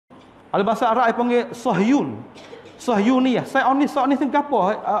Kalau bahasa Arab dia panggil Sahyun. Sahyuniyah. Sa'i ni apa?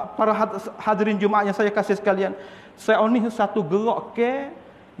 Para hadirin Jumaat yang saya kasih sekalian. Sa'i ni satu gerak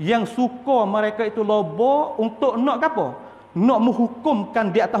yang suka mereka itu loba untuk nak apa? Nak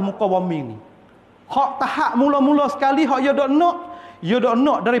menghukumkan di atas muka bumi ni. Hak tahap mula-mula sekali hak dia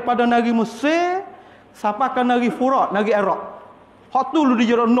nak daripada negeri Mesir sampai ke negeri Furat, negeri Iraq. Hak tu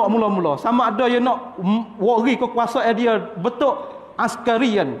dia nak mula-mula. Sama ada dia nak wari kekuasaan dia bentuk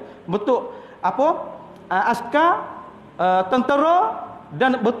askarian, bentuk apa? Askar, tentera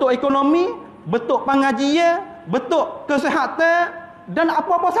dan bentuk ekonomi, bentuk pengajian, bentuk kesihatan dan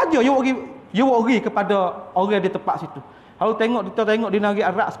apa-apa saja you wari kepada orang di tempat situ. Kalau kita tengok di negeri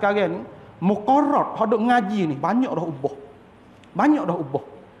Arab sekarang ni, muqarrar hak duk ngaji ni banyak dah ubah. Banyak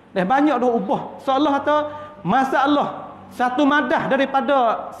dah ubah. Seolah kata masalah satu madah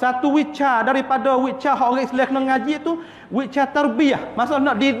daripada satu wicca hak orang Islam kena ngaji tu wicca tarbiyah.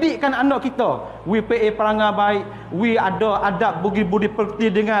 Masalah nak didikkan anak kita. We PA perangai baik, we ada adab budi pekerti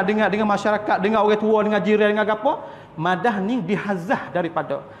dengan masyarakat, dengan orang tua, dengan jiran, dengan apa. Madah ni dihazah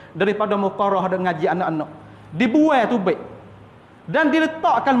daripada muqarrah dan ngaji anak-anak. Dibuai tu baik. Dan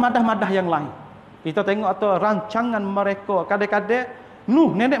diletakkan madah-madah yang lain. Kita tengok atau rancangan mereka kadang-kadang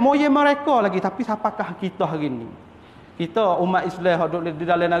nenek moyang mereka lagi, tapi siapakah kita hari ni? Kita umat Islam di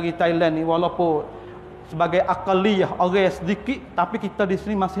dalam negeri Thailand ni walaupun sebagai aqaliyah orang sedikit, tapi kita di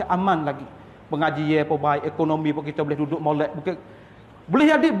sini masih aman lagi. Pengajian pun baik, ekonomi pun kita boleh duduk molek, boleh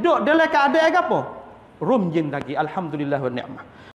jadi duduk dalam keadaan apa? Rumjin lagi, alhamdulillah wa ni'mah.